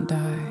you won't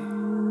die.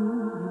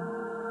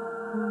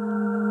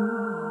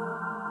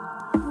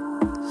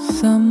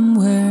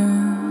 Somewhere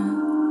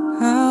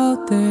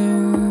out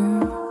there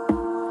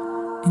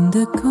in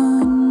the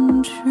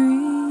country,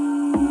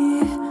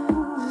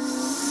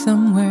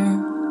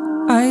 somewhere,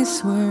 I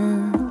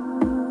swear,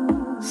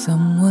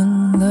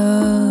 someone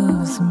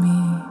loves me.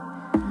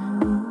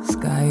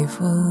 Sky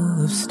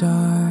full of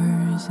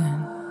stars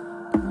and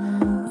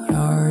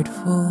yard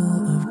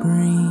full of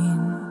green.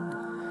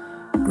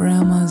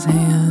 Grandma's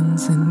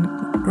hands and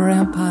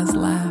grandpa's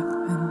lap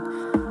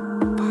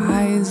and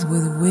pies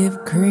with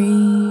whipped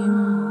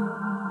cream.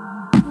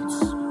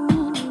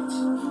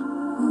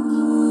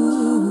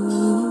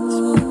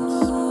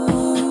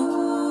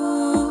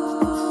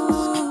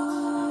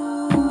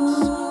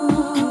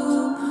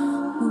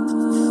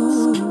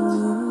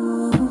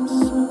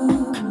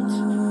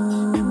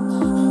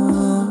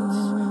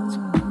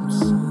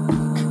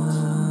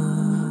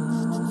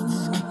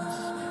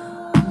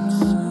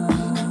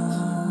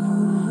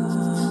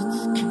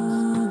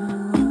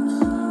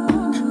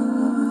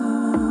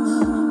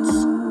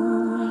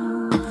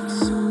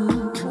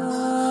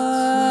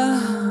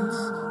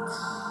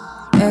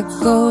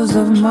 Echoes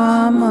of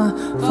mama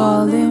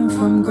falling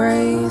from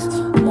grace,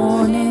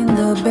 mourning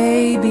the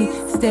baby,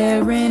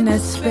 staring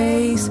at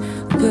space.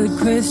 Good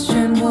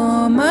Christian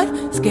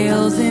woman,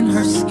 scales in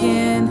her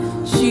skin.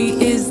 She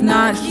is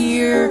not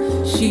here,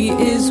 she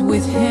is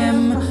with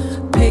him.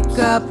 Pick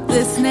up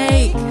the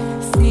snake,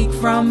 sneak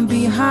from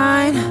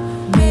behind.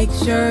 Make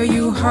sure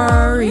you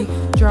hurry,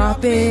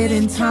 drop it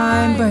in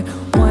time. But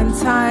one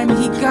time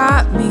he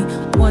got me,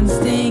 one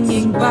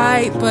stinging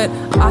bite. But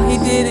I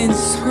didn't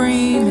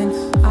scream and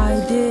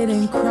I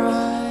didn't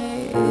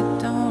cry. It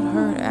don't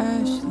hurt,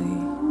 Ashley.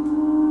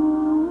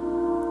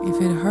 If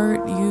it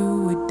hurt,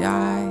 you would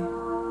die.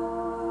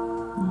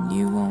 And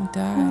you won't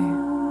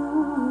die.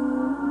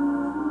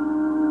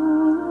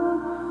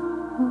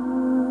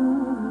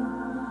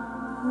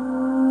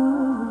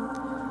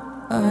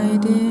 I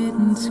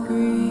didn't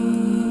scream.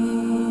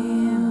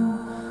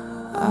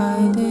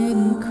 I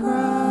didn't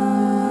cry.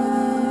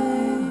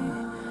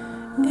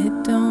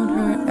 It don't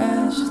hurt,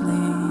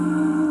 Ashley.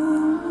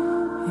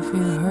 If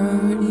it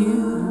hurt you.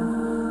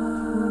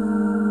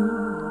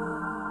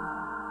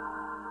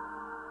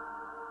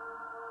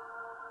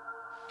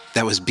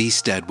 That was B.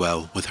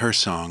 Steadwell with her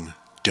song,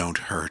 Don't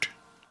Hurt.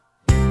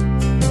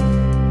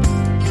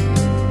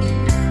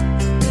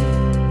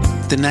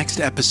 The next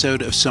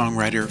episode of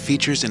Songwriter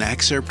features an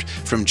excerpt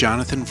from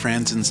Jonathan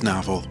Franzen's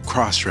novel,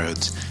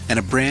 Crossroads, and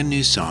a brand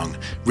new song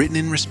written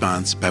in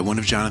response by one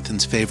of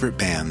Jonathan's favorite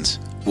bands,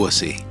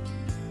 Wussy.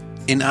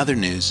 In other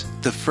news,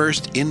 the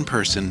first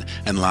in-person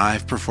and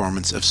live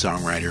performance of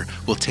Songwriter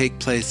will take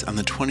place on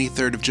the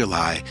 23rd of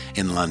July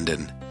in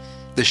London.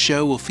 The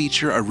show will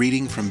feature a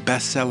reading from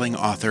best-selling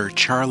author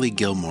Charlie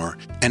Gilmore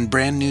and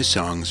brand new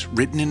songs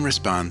written in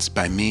response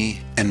by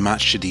me and Mat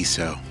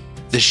Shadiso.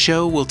 The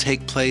show will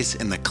take place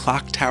in the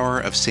clock tower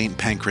of St.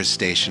 Pancras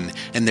Station,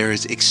 and there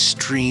is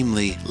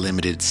extremely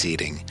limited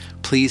seating.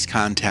 Please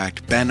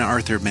contact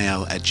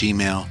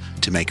benarthurmail@gmail.com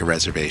to make a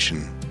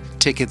reservation.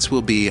 Tickets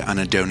will be on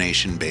a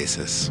donation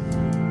basis.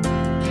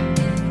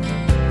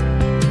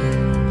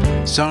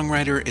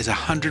 Songwriter is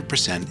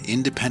 100%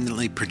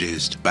 independently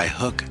produced by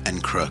Hook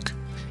and Crook.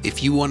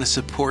 If you want to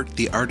support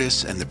the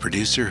artists and the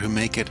producer who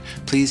make it,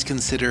 please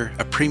consider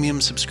a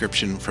premium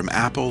subscription from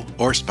Apple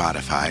or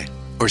Spotify,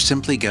 or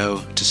simply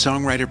go to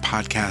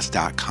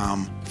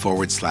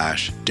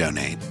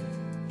songwriterpodcast.com/donate.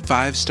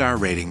 5-star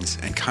ratings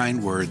and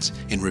kind words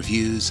in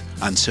reviews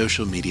on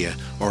social media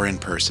or in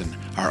person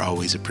are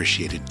always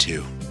appreciated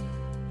too.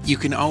 You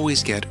can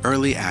always get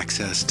early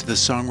access to the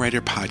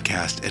Songwriter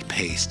Podcast at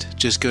Paste.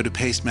 Just go to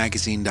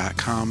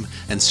pastemagazine.com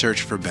and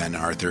search for Ben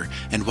Arthur.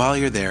 And while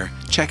you're there,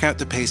 check out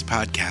the Paste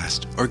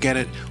Podcast or get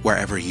it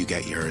wherever you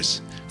get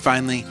yours.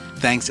 Finally,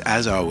 thanks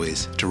as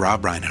always to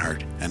Rob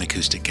Reinhardt and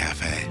Acoustic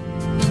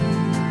Cafe.